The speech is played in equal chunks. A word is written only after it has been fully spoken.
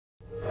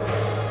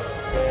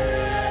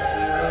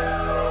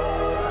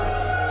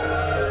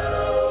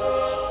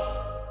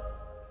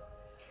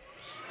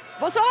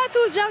Bonsoir à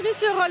tous, bienvenue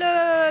sur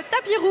le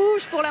tapis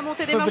rouge pour la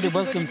montée des marches du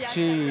film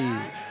d'Olivier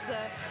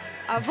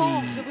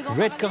The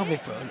red carpet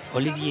for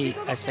Olivier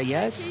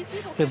Assayas.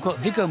 We've got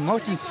Viggo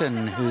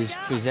Mortensen who's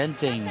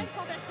presenting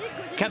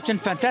Captain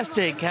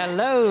Fantastic.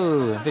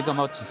 Hello, Viggo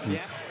Mortensen.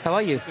 How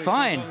are you?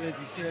 Fine.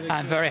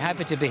 I'm very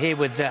happy to be here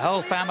with the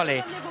whole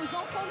family.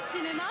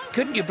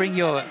 Couldn't you bring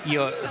your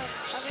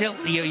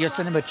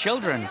cinema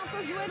children?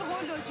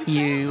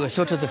 You are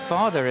sort of the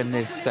father in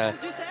this,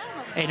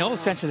 in all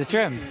sense of the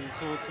term.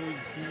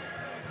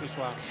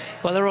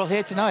 Well, they're all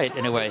here tonight,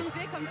 in a way.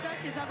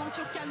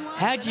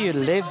 How do you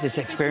live this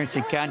experience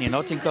in Cannes? You're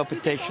not in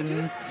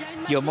competition,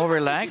 you're more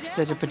relaxed.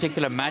 There's a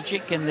particular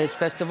magic in this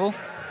festival.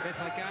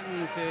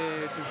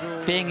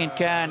 Being in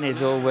Cannes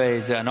is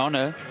always an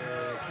honor.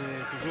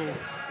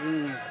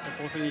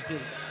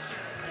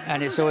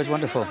 And it's always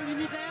wonderful.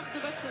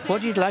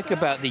 What do you like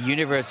about the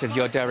universe of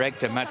your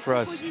director, Matt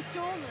Ross,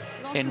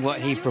 in what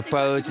he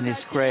proposed in his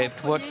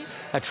script? What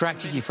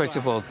attracted you, first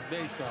of all?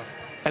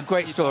 A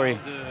great story.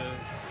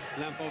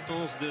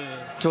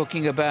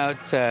 Talking about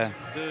the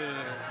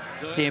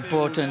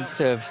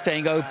importance of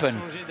staying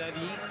open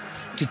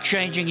to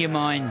changing your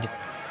mind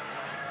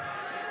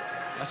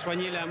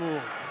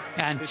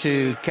and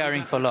to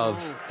caring for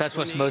love. That's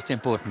what's most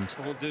important.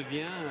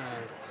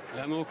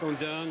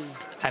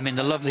 I mean,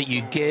 the love that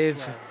you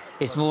give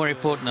is more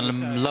important than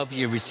the love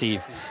you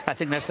receive. I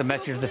think that's the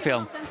message of the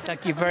film.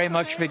 Thank you very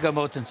much, Viggo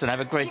Mortensen. Have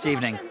a great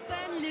evening.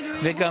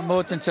 Viggo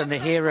Mortensen, the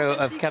hero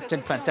of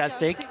Captain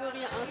Fantastic,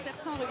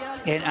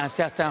 in Un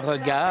Certain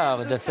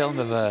Regard, the film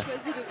of a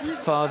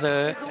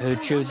father who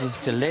chooses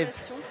to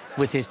live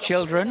with his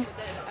children,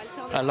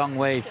 a long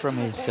way from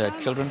his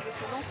children.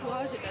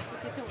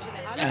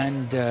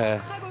 And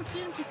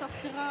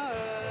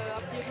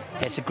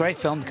it's a great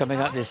film coming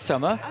out this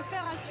summer.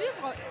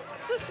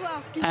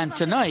 And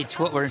tonight,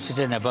 what we're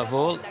interested in above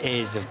all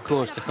is, of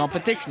course, the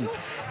competition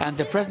and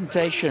the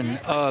presentation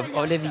of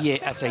Olivier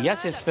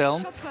Assayas'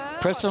 film,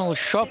 Personal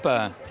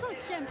Shopper.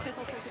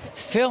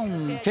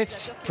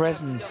 Fifth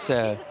presence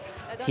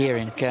here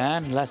in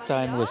Cannes. Last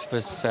time was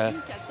for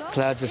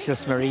Clouds of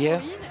Sils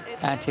Maria,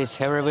 and his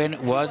heroine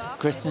was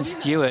Kristen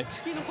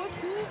Stewart.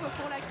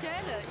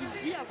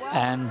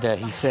 And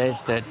he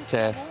says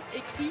that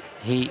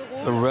he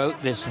wrote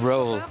this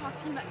role,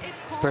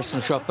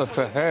 Personal Shopper,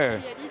 for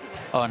her,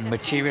 on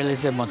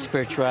materialism, on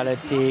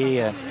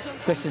spirituality.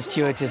 Kristen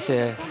Stewart is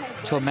a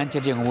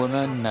tormented young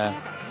woman.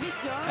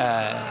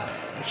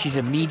 She's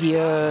a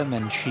medium,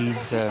 and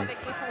she's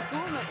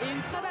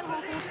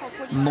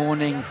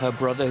mourning her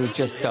brother who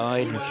just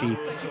died, and she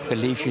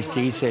believes she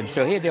sees him.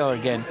 So here they are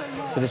again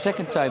for the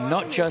second time,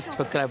 not just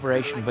for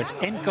collaboration, but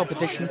in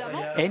competition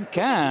in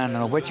Cannes.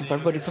 And I'm waiting for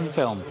everybody from the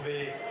film.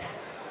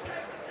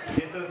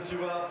 Kristen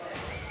Stewart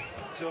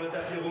sur le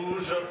tapis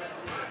rouge.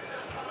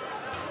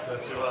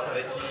 Stewart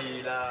avec qui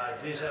il a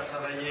déjà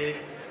travaillé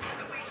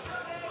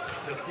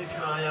sur Sils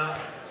Maria,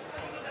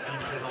 film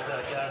présenté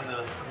à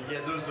Cannes il y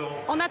a 2 ans.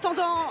 En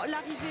attendant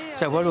l'arrivée,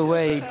 so while we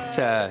wait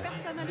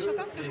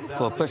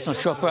for Personal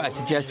Shopper, I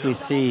suggest we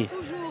see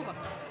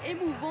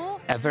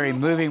a very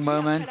moving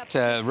moment,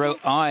 row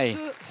I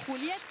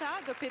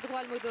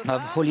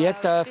of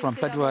Julieta from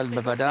Pedro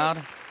Almodovar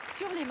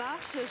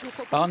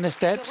on the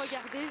steps.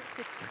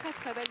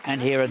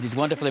 And here are these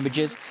wonderful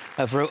images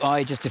of row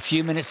I just a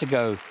few minutes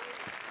ago.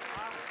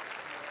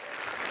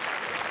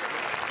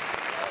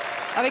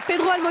 Avec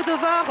Pedro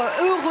Almodovar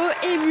heureux,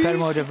 ému.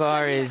 Pedro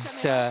Almodovar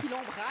is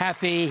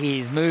happy,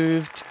 he's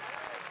moved,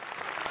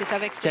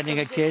 sending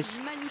a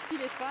kiss.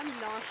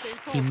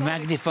 He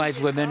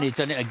magnifies women, he's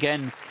done it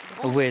again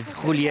with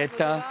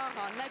Julieta.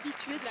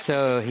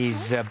 So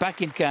he's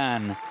back in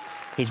Cannes.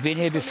 He's been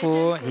here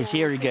before, he's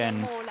here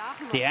again.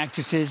 The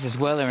actresses as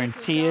well are in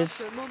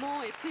tears.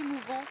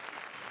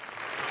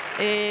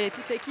 It's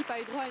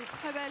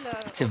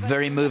a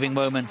very moving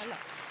moment.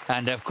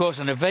 And of course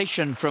an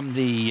ovation from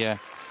the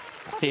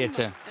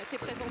theatre.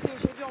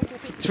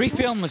 3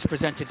 films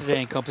presented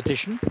today in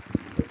competition.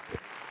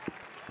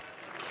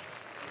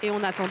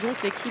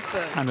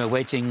 And we're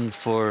waiting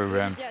for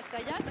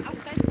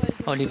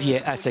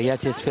Olivier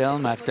Assayas'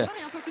 film after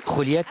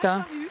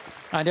Julieta.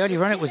 And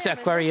earlier on it was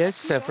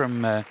Aquarius from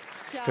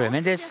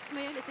Mendes,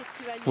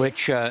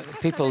 which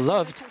people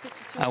loved.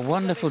 A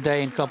wonderful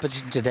day in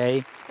competition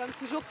today,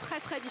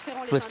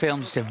 with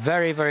films that are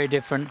very, very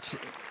different.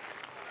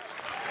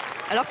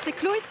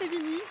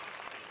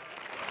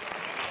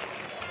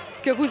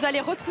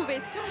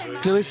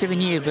 Chloé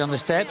Sevigny will be on the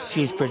steps.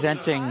 She's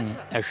presenting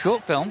a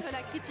short film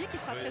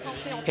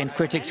in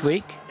Critics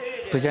Week,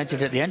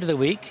 presented at the end of the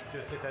week.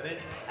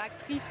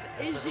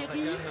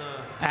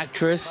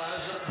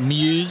 Actress,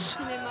 muse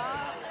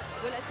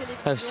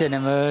of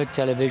cinema,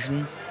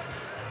 television.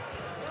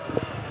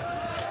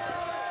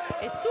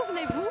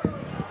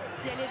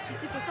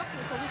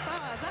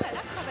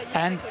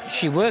 And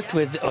she worked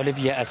with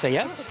Olivier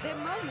Assayas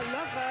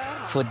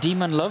for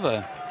Demon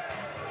Lover,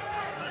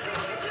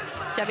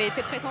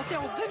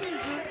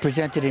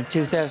 presented in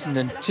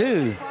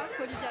 2002.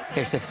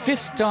 It's the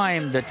 5th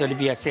time that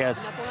Olivier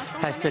Assayas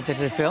has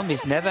presented a film.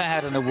 He's never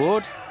had an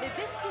award.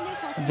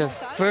 The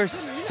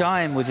first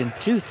time was in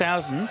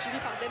 2000,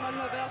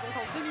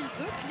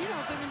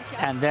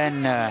 and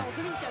then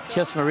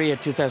Sils Maria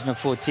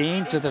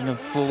 2014,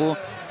 2004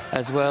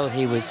 as well.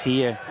 He was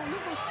here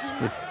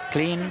with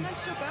Clean,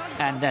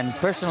 and then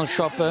Personal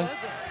Shopper,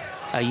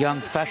 a young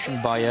fashion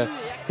buyer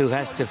who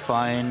has to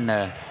find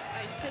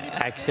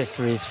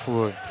accessories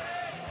for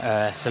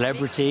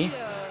celebrity,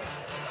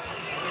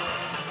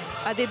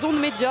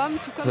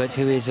 but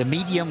who is a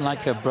medium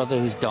like her brother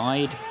who's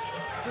died.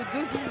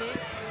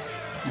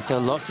 And so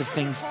lots of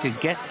things to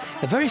guess.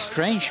 A very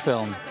strange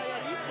film.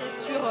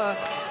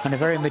 And a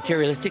very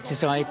materialistic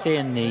society,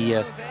 and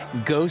the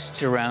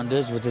ghosts around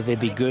us, whether they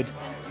be good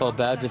or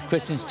bad, with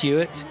Kristen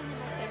Stewart,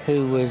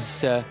 who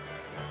was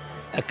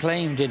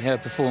acclaimed in her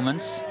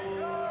performance.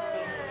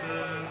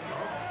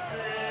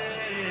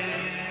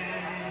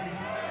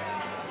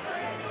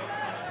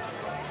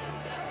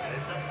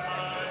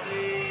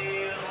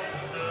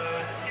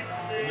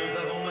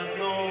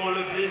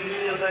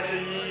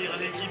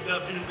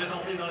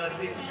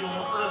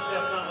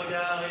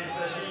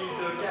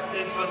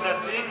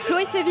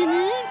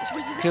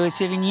 Chloé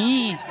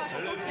Sevigny,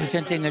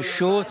 presenting a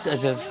short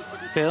as a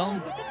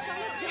film.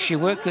 She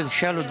worked with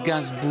Charlotte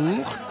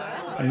Gainsbourg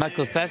and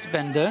Michael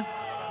Fassbender.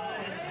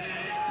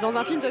 Dans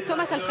un film de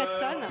Thomas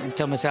Alfredson.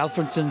 Thomas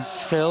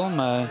Alfredson's film.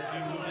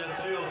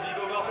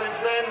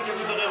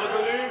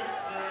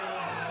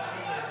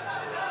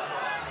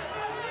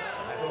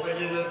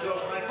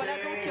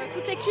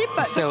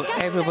 So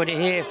everybody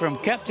here from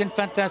Captain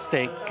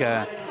Fantastic,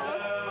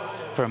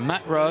 from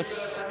Matt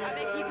Ross,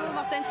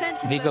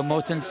 Viggo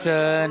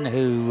Mortensen,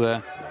 who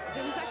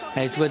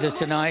is with us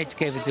tonight,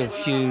 gave us a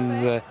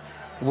few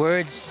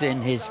words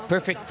in his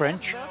perfect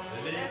French.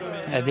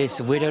 This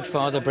widowed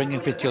father bringing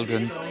up his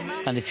children,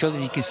 and the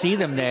children, you can see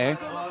them there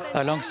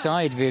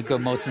alongside Viggo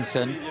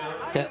Mortensen.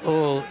 They're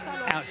all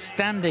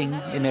outstanding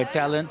in their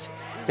talent.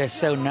 They're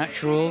so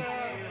natural.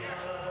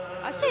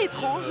 Assez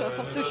étrange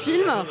pour ce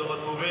film.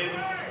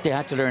 They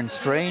had to learn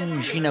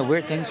strange,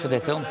 weird things for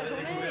their film.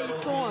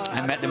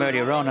 I met them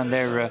earlier on, and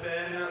they're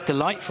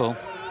delightful.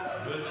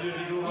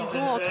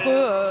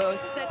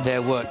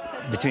 They're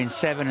what, between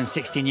 7 and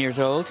 16 years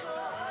old.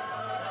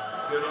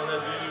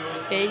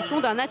 Et ils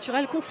sont d'un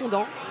naturel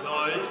confondant.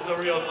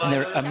 And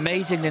they're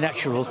amazingly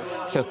natural.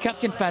 So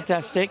Captain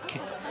Fantastic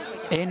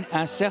in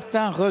Un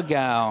certain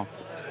regard.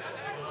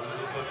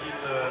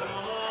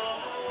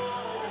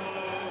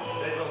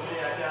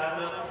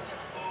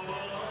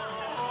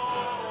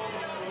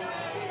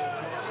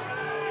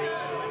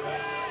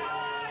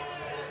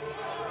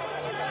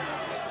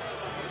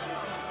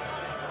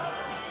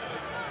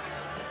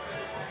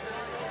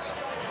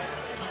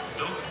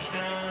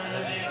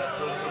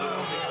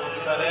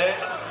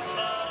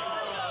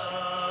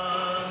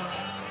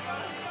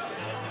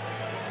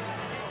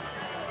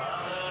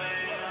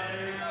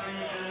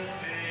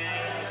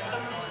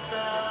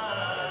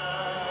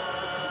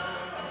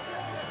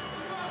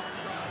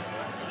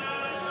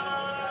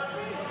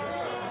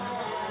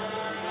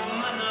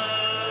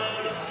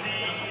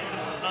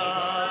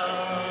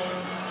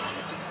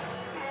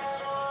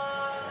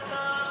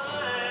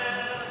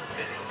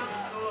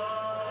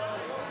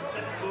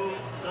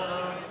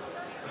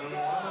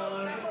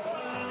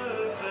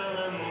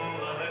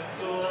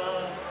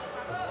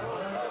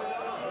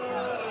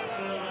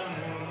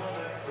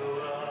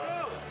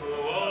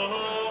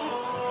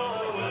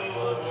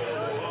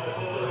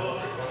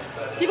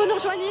 Si vous nous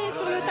rejoignez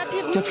sur le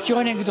tapis rouge. So if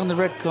joining us on the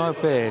red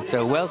carpet,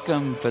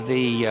 welcome for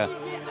the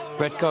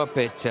red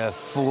carpet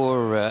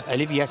for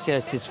Olivier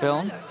Assayas'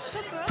 film,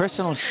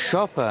 Personal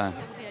Shopper.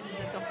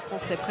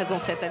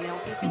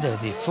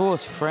 The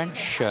fourth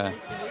French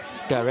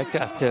director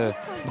after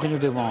Bruno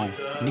Devant,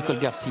 Nicole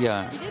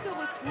Garcia,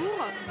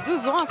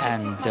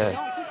 and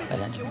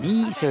Alain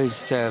Duny. So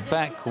he's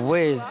back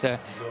with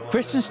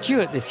Kristen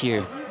Stewart this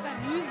year,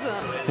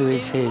 who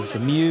is his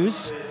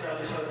muse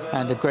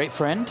and a great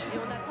friend.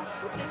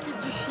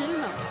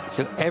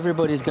 So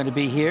everybody's going to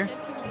be here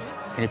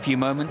in a few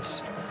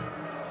moments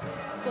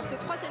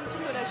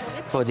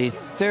for the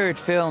third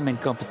film in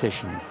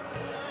competition.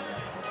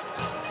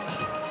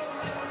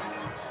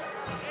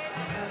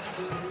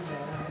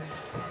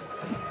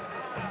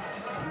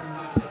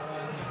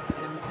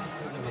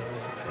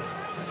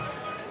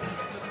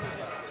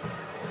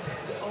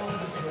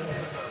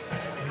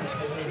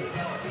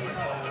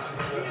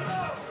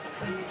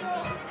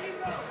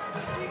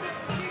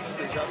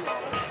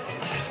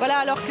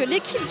 Voilà, alors que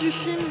l'équipe du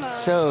film.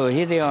 So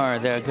here they are.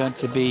 They're going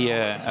to be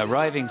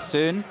arriving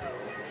soon.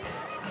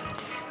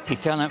 The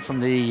talent from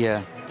the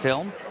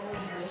film.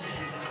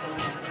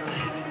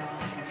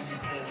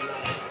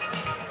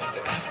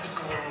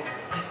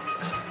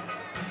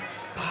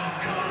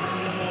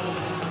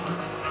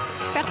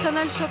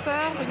 Personal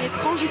Shopper, une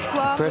étrange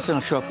histoire.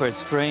 Personal Shopper, a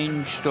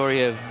strange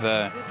story of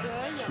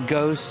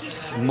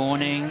ghosts,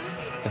 mourning,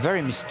 a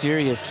very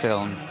mysterious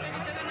film.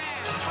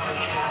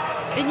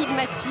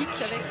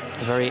 Énigmatique avec.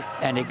 Very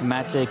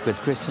enigmatic with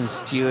Kristen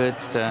Stewart,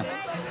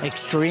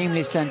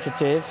 extremely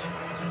sensitive.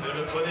 Ne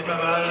le prenez pas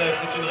mal,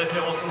 c'est une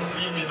référence au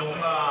film et non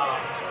pas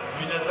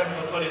une attaque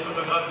contre les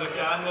photographes de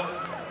Cannes.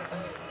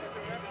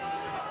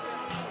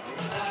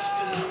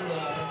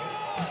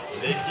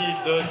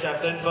 L'équipe de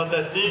Captain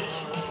Fantastic.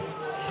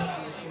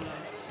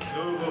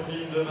 Nouveau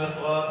film de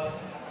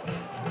 23.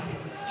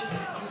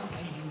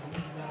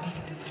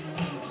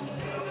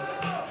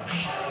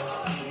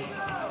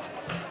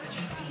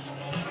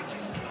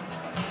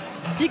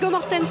 Viggo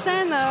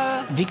Mortensen.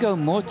 Viggo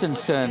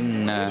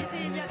Mortensen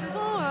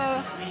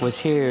was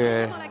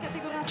here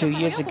 2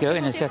 years ago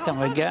in a certain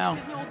regard.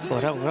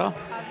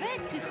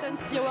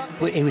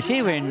 He was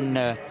here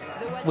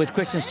with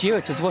Kristen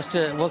Stewart at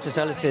Walter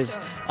Sallis's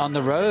On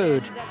the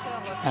Road,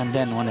 and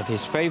then one of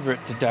his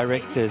favorite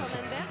directors,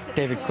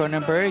 David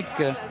Cronenberg,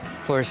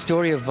 for A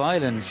Story of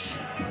Violence.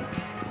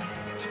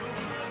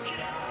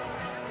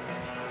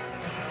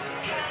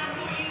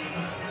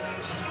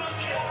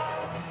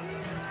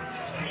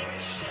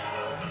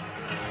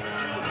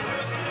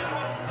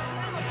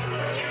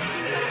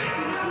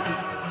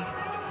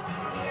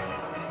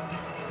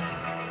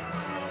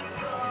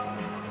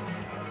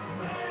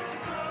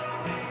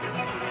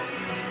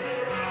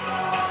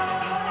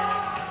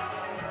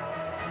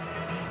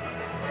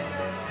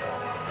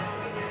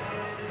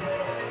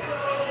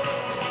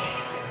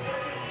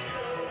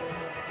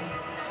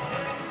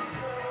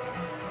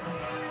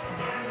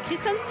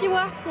 Kristen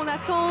Stewart qu'on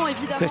attend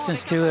évidemment. Kristen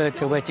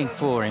Stewart are waiting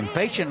for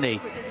impatiently.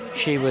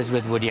 She was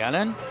with Woody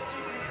Allen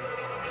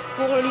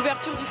pour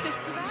l'ouverture du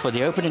festival. For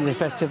the opening of the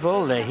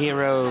festival, the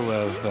hero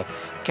of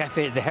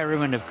the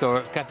heroine of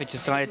Cafe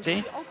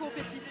Society.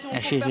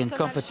 And she's in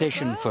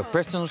competition for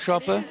Personal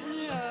Shopper.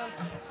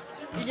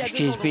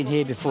 She's been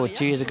here before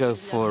 2 years ago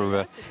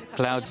for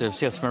Clouds of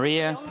Sils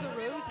Maria,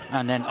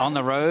 and then On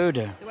the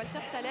Road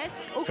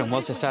from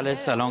Walter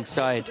Sallis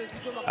alongside,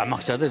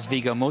 amongst others,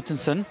 Viggo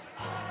Mortensen.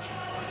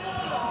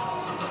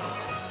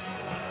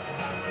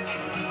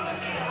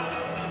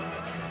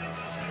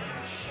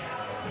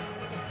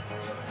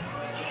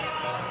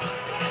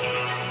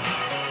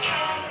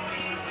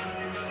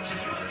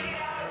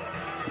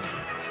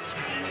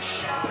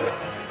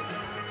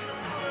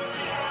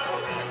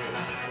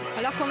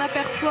 Alors qu'on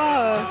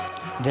aperçoit.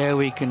 There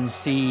we can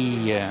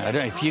see, I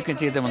don't know if you can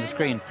see them on the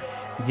screen,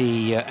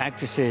 the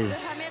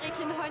actresses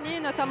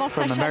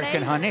from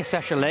American Honey,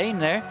 Sacha Lane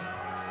there.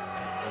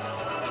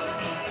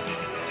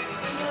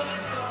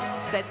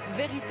 Cette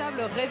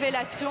véritable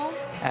révélation.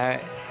 A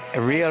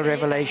real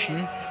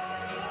revelation.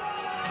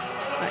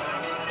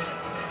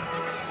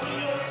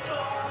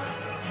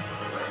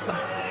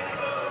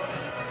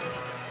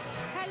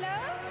 Hello,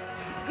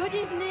 good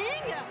evening.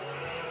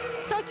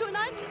 So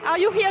tonight, are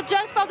you here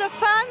just for the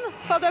fun,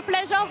 for the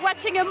pleasure of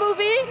watching a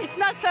movie? It's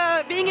not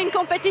being in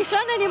competition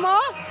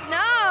anymore?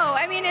 No,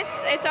 I mean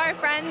it's our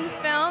friend's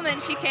film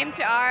and she came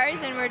to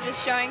ours and we're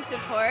just showing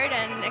support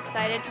and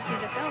excited to see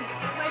the film.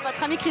 Oui,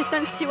 votre amie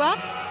Kristen Stewart.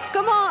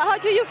 How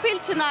do you feel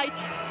tonight?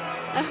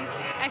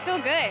 I feel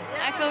good.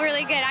 I feel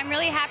really good. I'm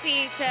really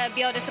happy to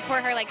be able to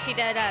support her like she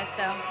did us,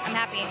 so I'm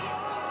happy.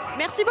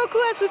 Merci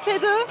beaucoup à toutes les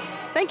deux.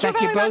 Thank you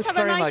very much. Have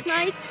a nice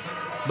night.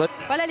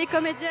 Voilà les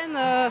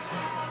comédiennes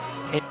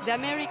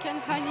d'American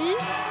Honey.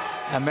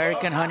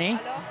 American Honey.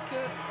 Alors que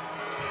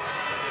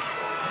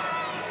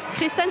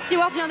Kristen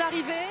Stewart vient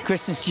d'arriver.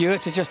 Kristen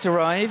Stewart has just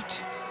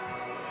arrived.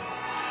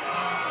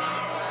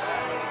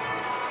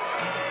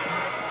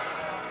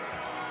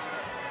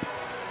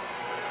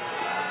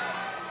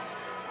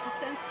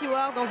 Kristen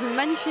Stewart dans une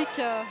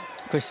magnifique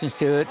Kristen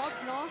Stewart robe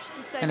blanche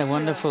qui in a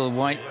wonderful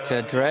white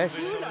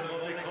dress,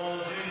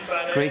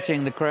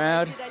 greeting the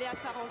crowd. d'aller à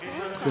sa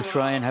rencontre. We'll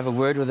try and have a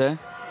word with her.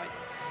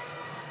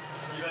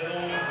 Qui va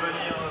donc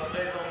venir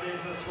présenter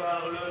ce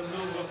soir le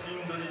nouveau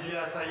film d'Olivier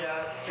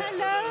Assayas.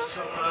 Hello.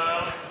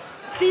 Chopper.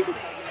 Please. 2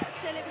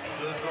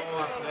 ans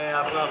après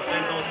avoir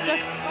présenté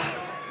Just...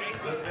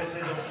 le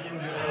précédent film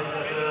du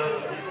réalisateur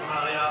Sils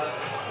Maria.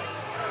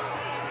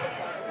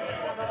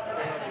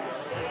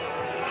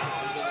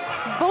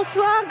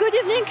 Bonsoir, good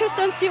evening,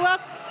 Kristen Stewart.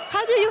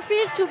 How do you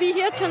feel to be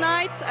here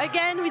tonight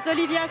again with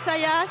Olivier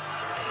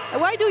Assayas?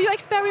 Why do you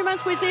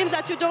experiment with him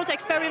that you don't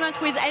experiment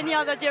with any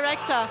other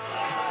director?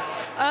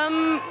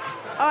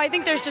 I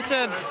think there's just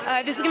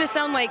this is going to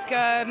sound like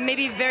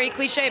maybe very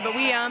cliche, but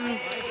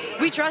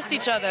we trust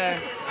each other.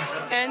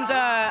 And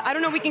I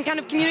don't know, we can kind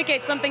of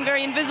communicate something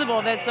very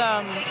invisible that's,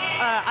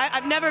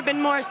 I've never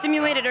been more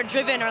stimulated or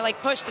driven or like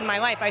pushed in my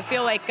life. I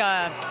feel like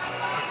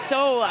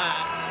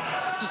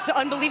just so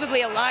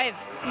unbelievably alive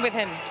with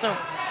him. So.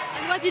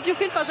 And what did you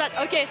feel for that?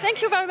 Okay,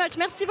 thank you very much.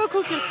 Merci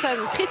beaucoup,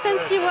 Kristen. Kristen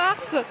Stewart.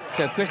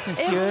 So Kristen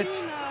Stewart,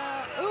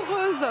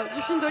 heureuse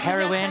du film d'Olivier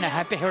heroine, a Assayas.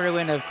 happy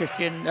heroine of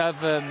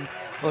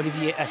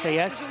Olivier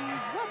Assayas, Je ne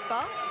vois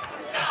pas.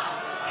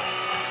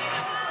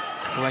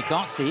 who I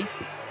can't see.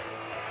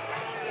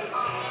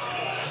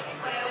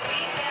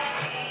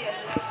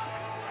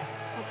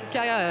 En tout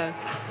cas,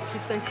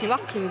 Kristen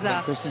Stewart qui nous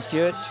a Kristen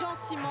Stewart,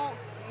 gentiment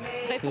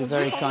who répondu.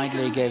 very pendant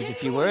kindly que gave us a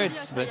few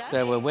words, but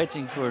we're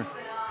waiting for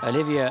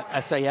Olivier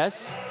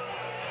Assayas.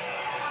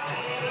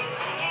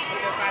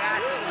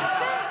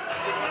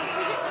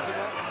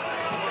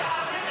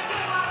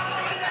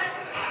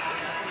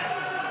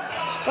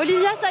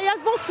 Olivier Assayas,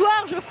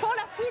 bonsoir, je fends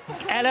la foule pour...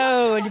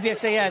 Hello, Olivier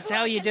Assayas.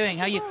 How are you doing?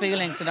 How are you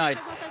feeling tonight?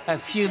 A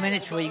few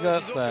minutes before you go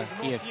up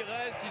here.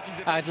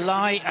 I'd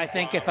lie, I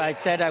think, if I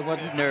said I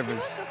wasn't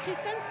nervous.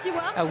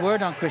 A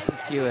word on Kristen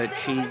Stewart.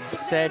 She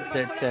said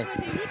that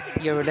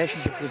your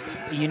relationship was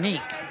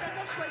unique.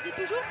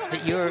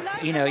 That you're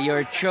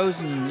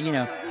chosen,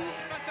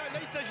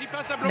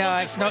 No,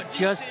 it's not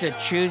just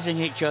choosing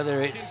each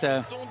other. It's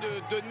a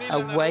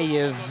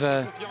way of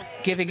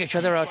giving each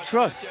other our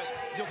trust.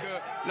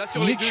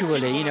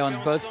 Mutually, on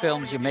both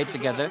films you made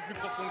together.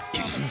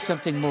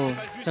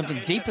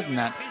 something deeper than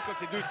that.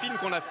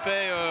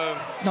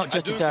 Not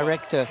just a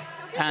director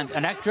and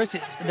an actress.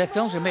 The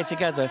films were made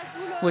together.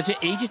 Was it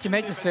easy to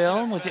make the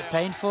film? Was it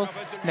painful?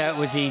 No, it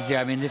was easy.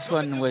 I mean, this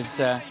one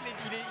was,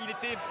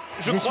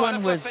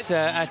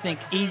 I think,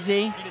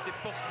 easy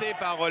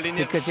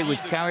because it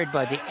was carried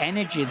by the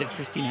energy that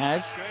Kristen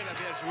has,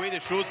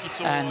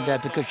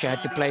 and because she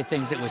had to play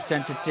things that were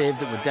sensitive,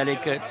 that were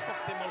delicate,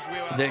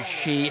 that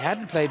she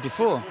hadn't played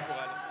before.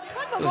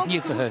 It was new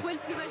for her.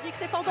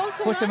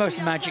 What's the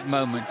most magic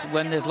moment?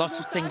 When there's lots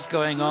of things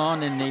going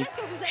on in the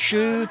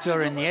shoot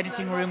or in the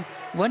editing room?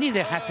 When are you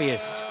the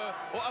happiest?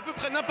 I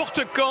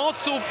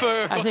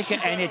think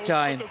at any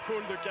time,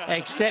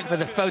 except for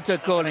the photo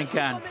call in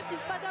Cannes.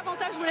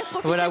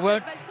 But I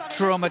won't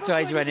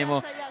traumatize you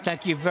anymore.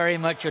 Thank you very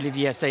much,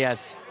 Olivier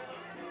Assayas.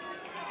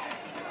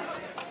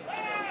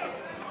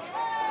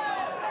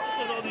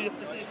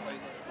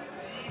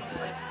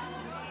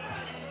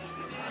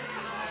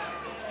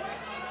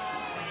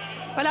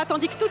 Voilà,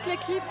 tandis que toute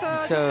l'équipe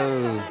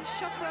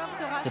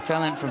the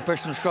talent from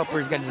Personal Shopper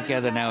is getting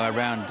together now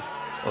around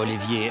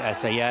Olivier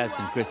Assayas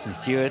and Kristen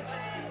Stewart.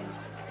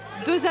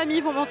 Deux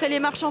amis vont monter les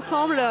marches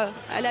ensemble.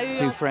 Elle a eu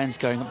two friends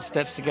going up the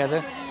steps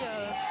together.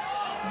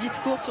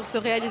 Discours sur ce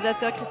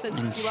réalisateur Kristen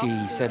Stewart.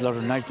 And she said a lot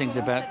of nice things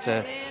about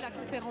the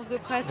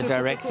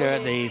director,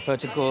 the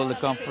photo call, the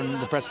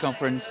press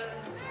conference,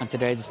 and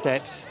today the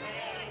steps.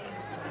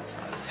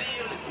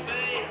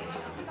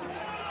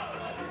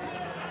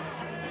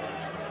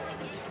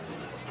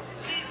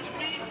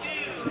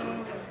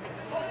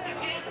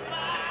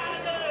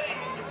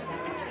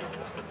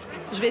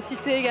 Je vais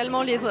citer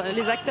également les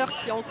acteurs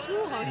qui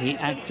entourent. The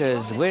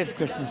actors with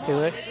Kristen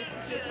Stewart.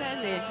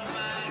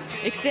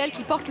 Et c'est elle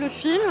qui porte le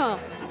film.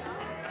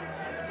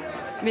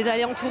 Mais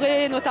elle est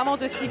entourée notamment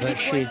de Sigrid.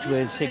 She's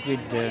with Sigrid,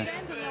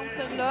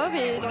 Love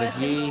et dans la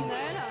série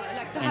Tunnel,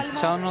 l'acteur allemand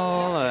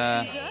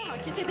Eidinger,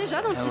 qui était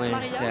déjà dans le 6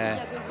 Maria il y a 2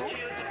 ans.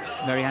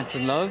 Mary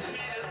Hansen Love.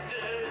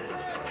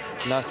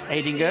 Lars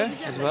Eidinger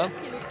as well.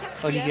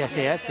 Olivier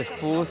Assayas, the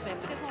 4th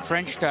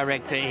French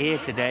director here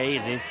today.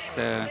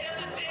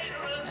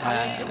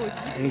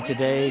 Here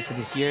today for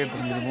this year,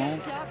 on a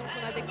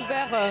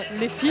découvert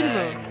les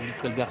films.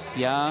 Nicole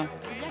Garcia.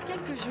 Il y a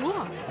quelques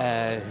jours.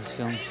 His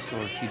film saw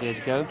a few days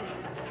ago.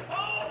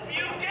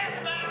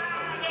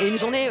 Et une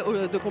journée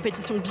de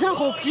compétition bien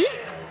remplie,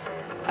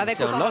 avec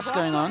lots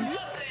going on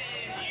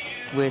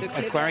with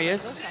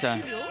Aquarius.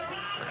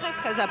 Très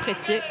très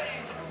apprécié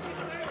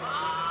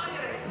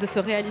de ce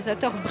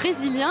réalisateur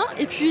brésilien.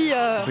 Et puis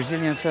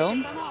Brazilian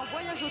film. Un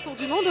voyage autour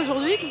du monde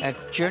aujourd'hui. A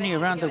journey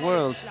around the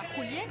world. La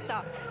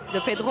Julieta de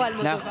Pedro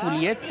Almodovar. La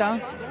Julieta.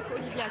 Donc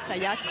Olivier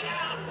Assayas.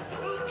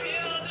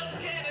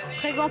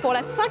 Présent pour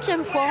la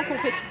 5e fois en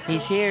compétition.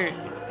 He's here,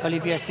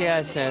 Olivier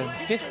Assayas,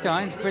 first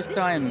time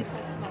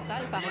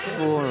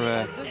for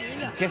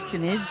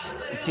Destinies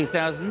in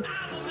 2000.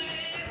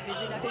 Il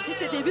avait fait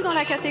ses débuts dans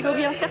la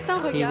catégorie Un certain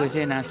regard. He was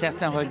in Un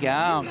certain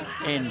regard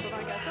in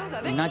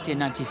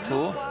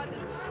 1994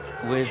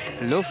 with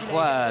L'eau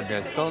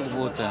froide, Cold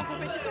Water,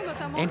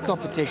 in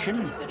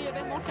competition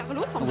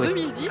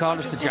with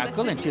Carlos the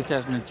Jackal in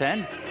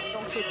 2010.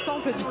 Dans ce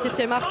temple du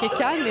 7e art est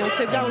Cannes, mais on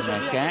sait bien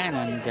aujourd'hui.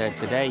 And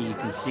today you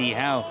can see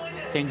how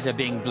things are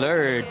being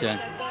blurred.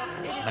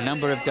 A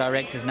number of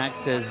directors and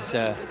actors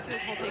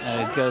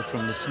go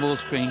from the small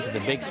screen to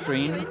the big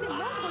screen.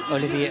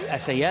 Olivier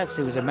Assayas,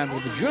 who was a member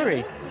of the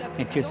jury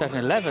in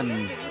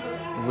 2011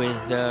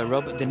 with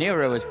Robert De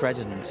Niro as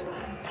president.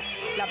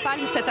 La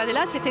palme cette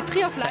année-là, c'était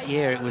Tree of Life. That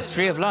year it was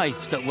Tree of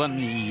Life that won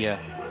the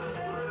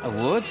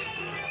award.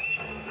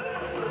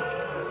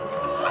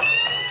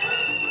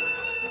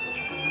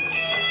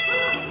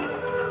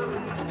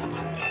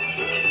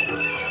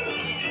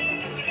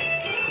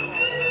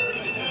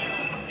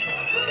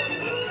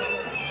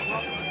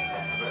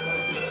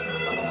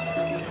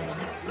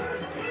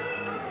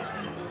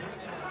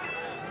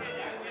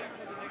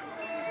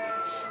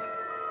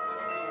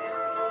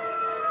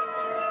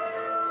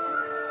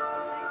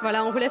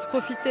 Voilà, on vous laisse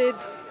profiter.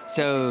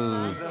 So,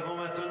 Nous avons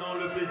maintenant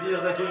le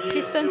plaisir d'accueillir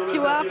Kristen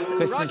Stewart,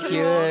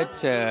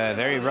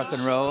 very rock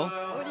and roll.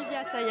 Olivier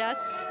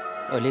Assayas.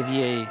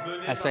 Olivier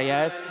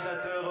Assayas.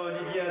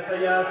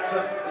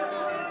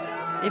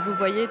 Et vous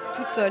voyez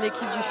toute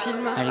l'équipe du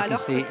film. And you can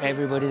see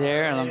everybody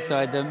there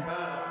alongside them.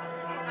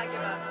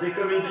 Ces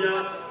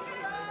comédiens,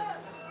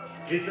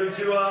 Kristen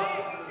Stewart,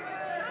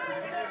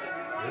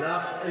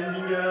 Lars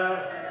Eidinger,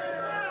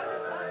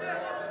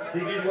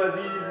 Sigrid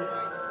bouaziz,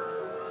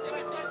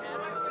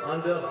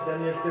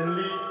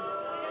 Danielsen,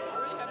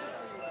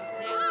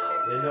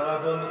 et Nora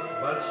von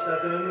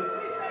Waldstätten.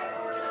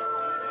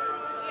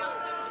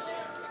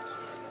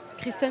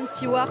 Kristen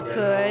Stewart,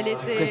 elle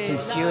était. Kristen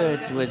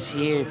Stewart was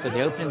here for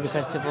the opening of the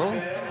festival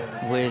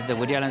with the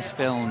Woody Allen's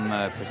film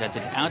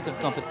presented out of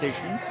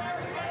competition.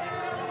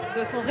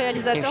 De son Here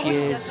réalisateur she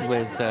is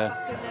with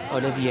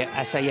Olivier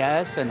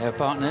Assayas and her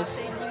partners,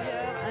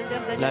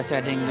 Lars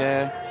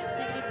Eidinger,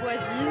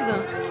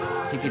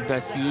 Sigrid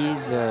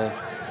bouaziz,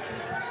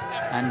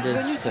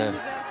 Anders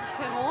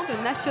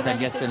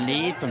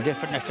Danielsen from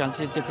different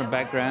nationalities, different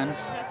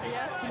backgrounds.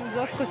 Qui nous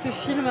offre ce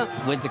film.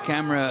 With the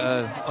camera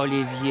of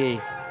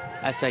Olivier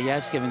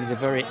Assayas giving us a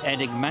very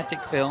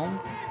enigmatic film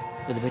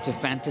with a bit of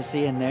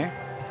fantasy in there.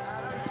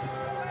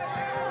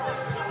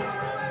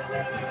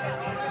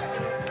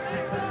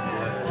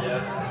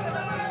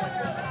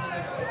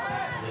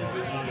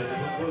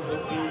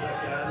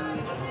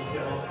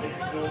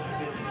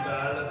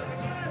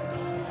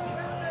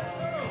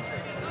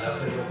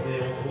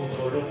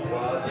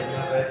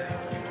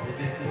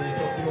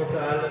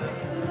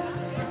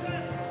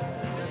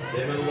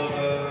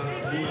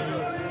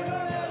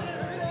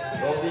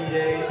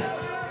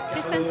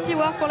 Kristen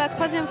Stewart pour la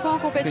troisième fois en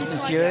compétition. Kristen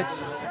Stewart.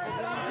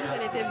 En 2012,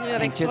 elle était venue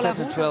avec In Sur la route.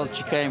 2012,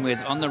 she came with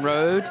On the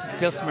Road,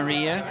 Sils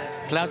Maria,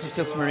 Clouds of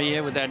Sils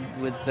Maria with Un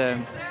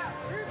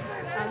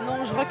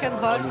ange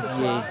rock'n'roll ce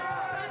Olivier soir.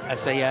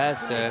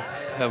 Assayas,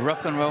 a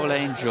rock and roll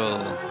angel.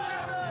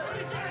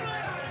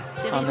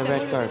 On the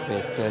red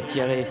carpet,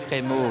 Thierry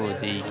Frémaux,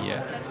 the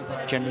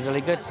general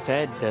delegate,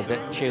 said that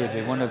she would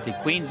be one of the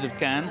queens of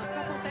Cannes.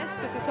 Sans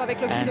conteste, que ce soit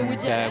avec le film de And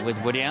Woody Allen, with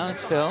Woody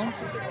Allen's film,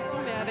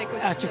 mais avec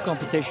out aussi of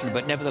competition,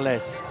 but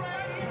nevertheless,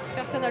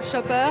 Personal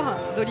Shopper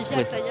d'Olivier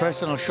with Assayas.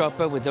 Personal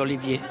Shopper with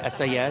Olivier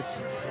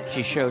Assayas,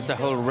 she shows the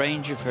whole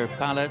range of her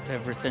palette,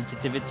 of her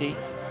sensitivity.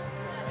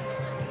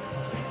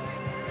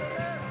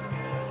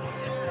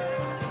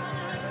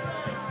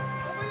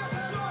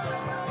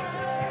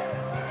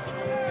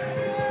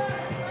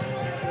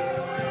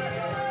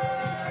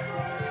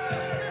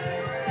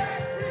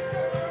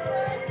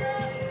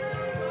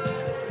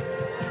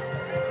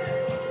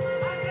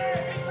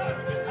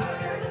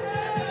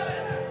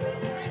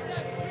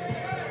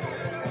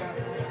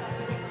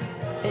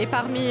 Et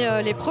parmi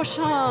les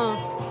prochains,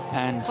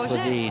 And for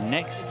the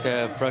next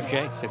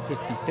project, so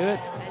Kristen Stewart,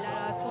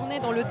 elle a tourné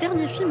dans le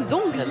dernier film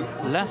d'Ong Lee.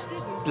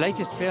 the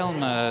latest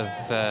film of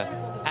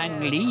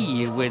Ang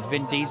Lee with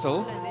Vin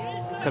Diesel,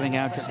 coming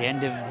out at the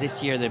end of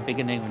this year, the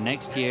beginning of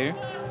next year.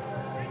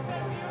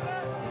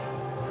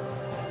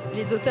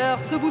 Les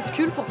auteurs se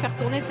bousculent pour faire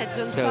tourner cette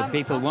jeune So femme.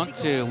 people want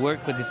to work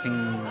with this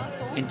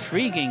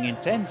intriguing,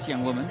 intense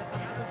young woman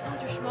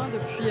Du chemin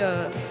depuis.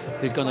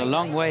 who's gone a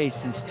long way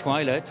since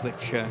Twilight,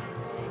 which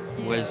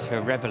was her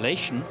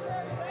revelation.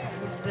 Je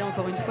vous le disais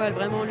encore une fois, elle est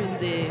vraiment l'une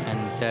des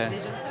And jeunes femmes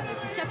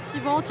les plus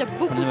captivantes. Il y a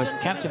beaucoup one of the de most jeunes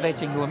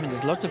captivating women.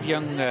 There's lots of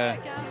young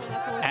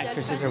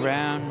actresses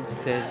around.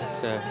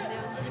 There's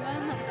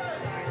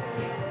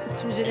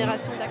toute une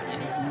génération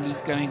d'actrices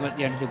going at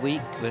the end of the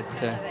week, but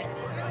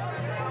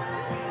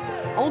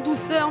en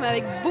douceur, mais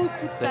avec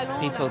beaucoup de talent.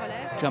 La people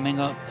relève. coming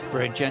up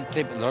very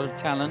gently, but a lot of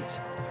talent.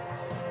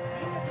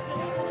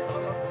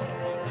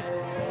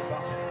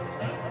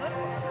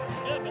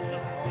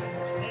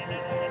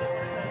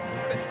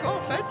 Faites quoi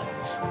en fait?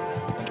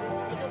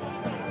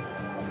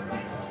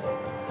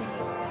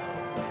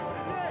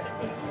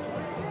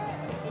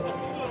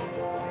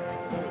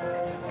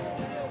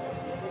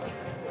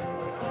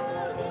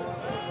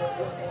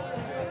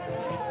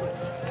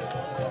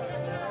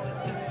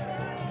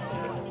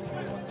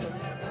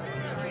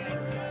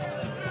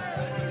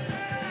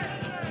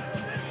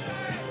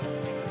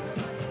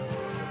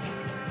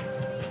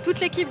 Toute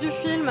l'équipe du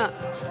film,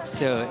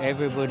 So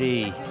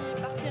everybody,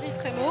 par Thierry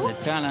Frémaux,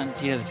 the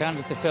talent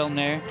of the film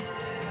there,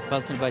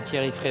 welcomed by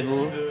Thierry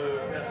Frémaux.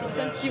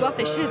 Kristen Stewart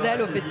est chez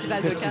elle au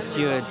Festival de Kristen Cannes,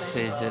 Stewart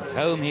is at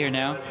home here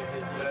now,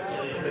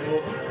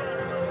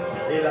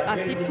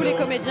 ainsi que tous les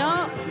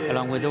comédiens.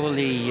 along with all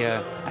the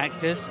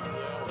actors.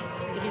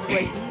 Sigrid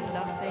bouaziz,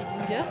 Lars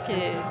Eidinger, qui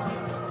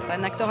est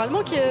un acteur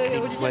allemand qui est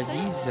Sigrid Olivier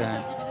bouaziz, Assayas, déjà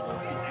dirigé dans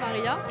Sils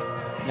Maria.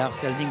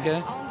 Lars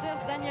Eidinger,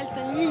 Anders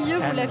Danielsen Lee,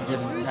 vous l'aviez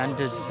vu.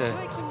 Anders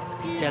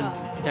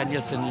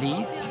Danielsen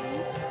Lee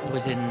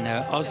was in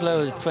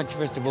Oslo the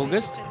 21st of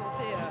August,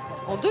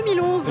 En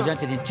 2011,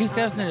 presented in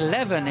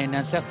 2011 in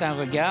Un Certain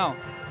Regard.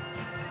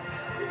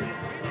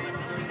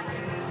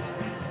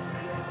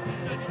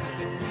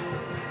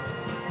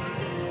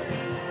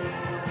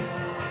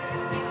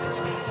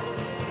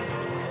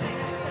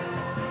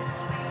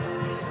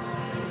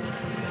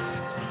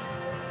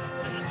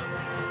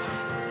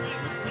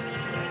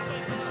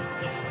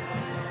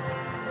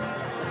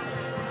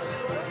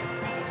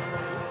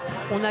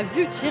 on a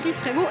vu Thierry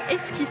Frémaux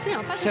esquisser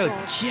un pas de So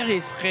danse.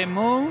 Thierry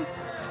Frémaux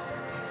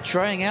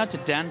trying out a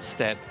dance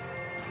step.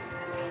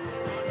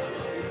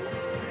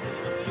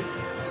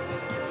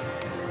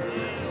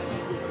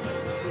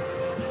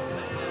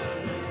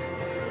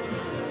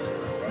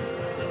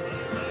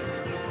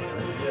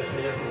 Olivier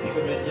Assayas et ses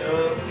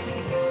comédiens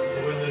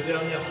pour une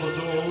dernière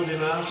photo en haut des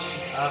marches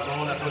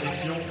avant la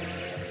projection.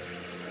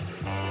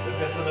 Le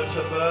Personal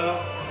Shopper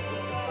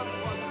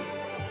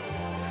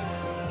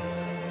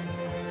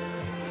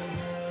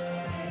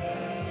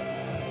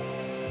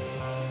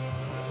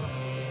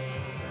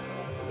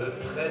le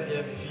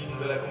 13e film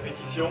de la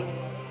compétition.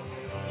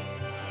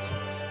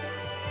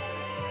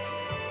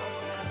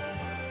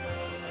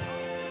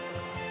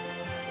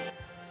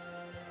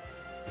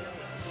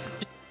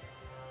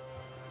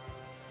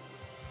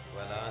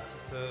 Voilà, ainsi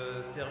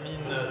se termine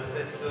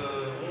cette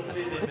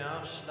montée des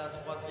marches, la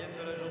 3e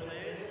de la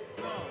journée.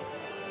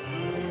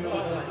 Nous nous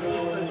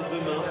retrouvons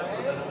demain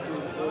à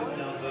l'entour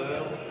de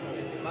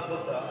 15h.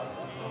 Marosa.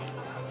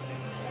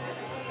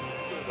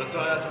 Bonne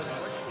soirée à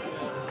tous.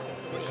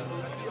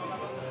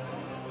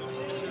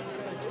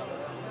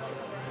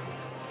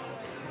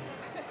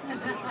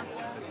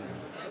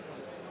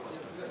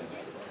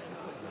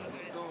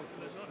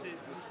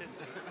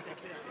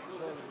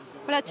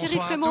 Voilà, Thierry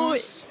Frémaux.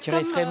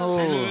 Thierry Frémaux,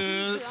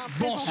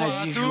 Bonsoir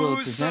as à usual,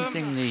 tous.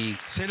 presenting the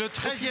C'est le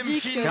 13e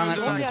film Talent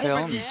de from la film.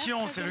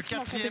 compétition, c'est le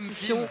 4e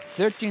film.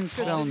 13th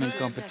film in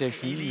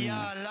competition Il y a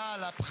là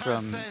la from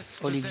princesse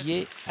de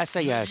Olivier cette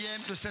Assayas.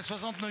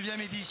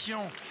 69e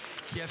édition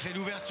qui a fait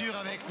l'ouverture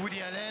avec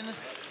Woody Allen.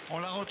 On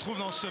la retrouve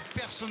dans ce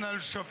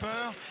personal shopper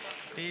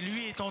et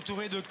lui est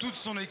entouré de toute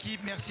son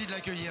équipe. Merci de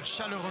l'accueillir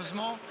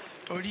chaleureusement,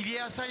 Olivier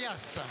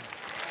Assayas.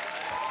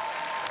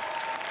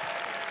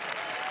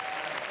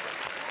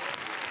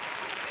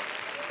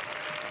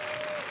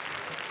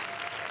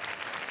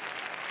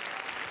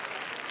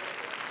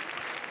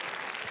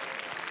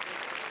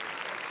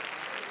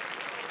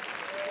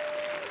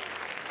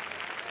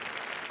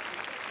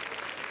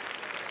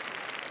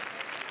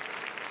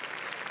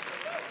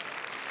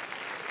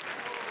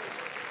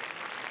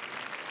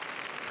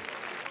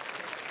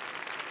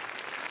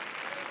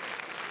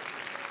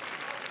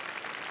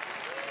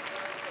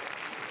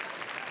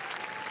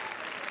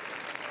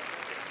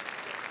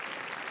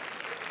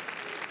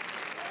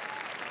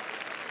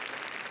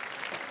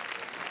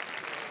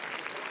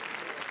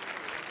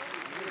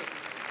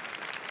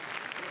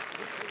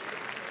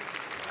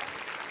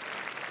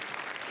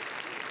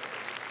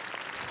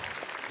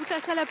 Toute la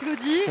salle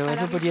applaudit. So à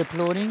everybody l'arrivée.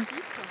 applauding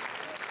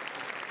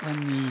when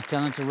the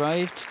talent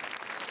arrived.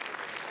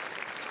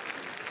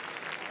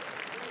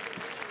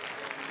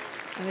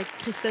 Avec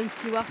Kristen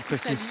Stewart. qui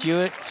Kristen salue.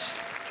 Stewart,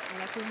 On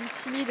l'a connue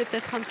timide et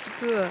peut-être un petit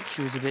peu she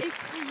was a bit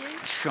effrayée.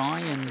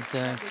 shy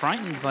and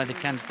frightened by the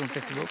Cannes Film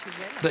Festival.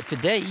 But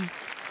today,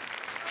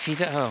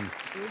 she's at home.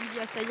 Et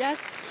Olivier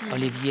Assayas qui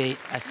Olivier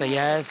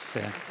Assayas,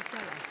 en tout cas,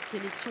 la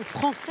sélection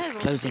française.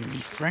 closing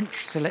the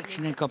French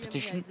selection in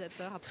competition,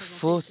 Réalisateur a présenté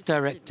fourth ce film.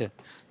 director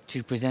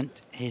to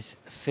present his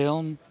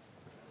film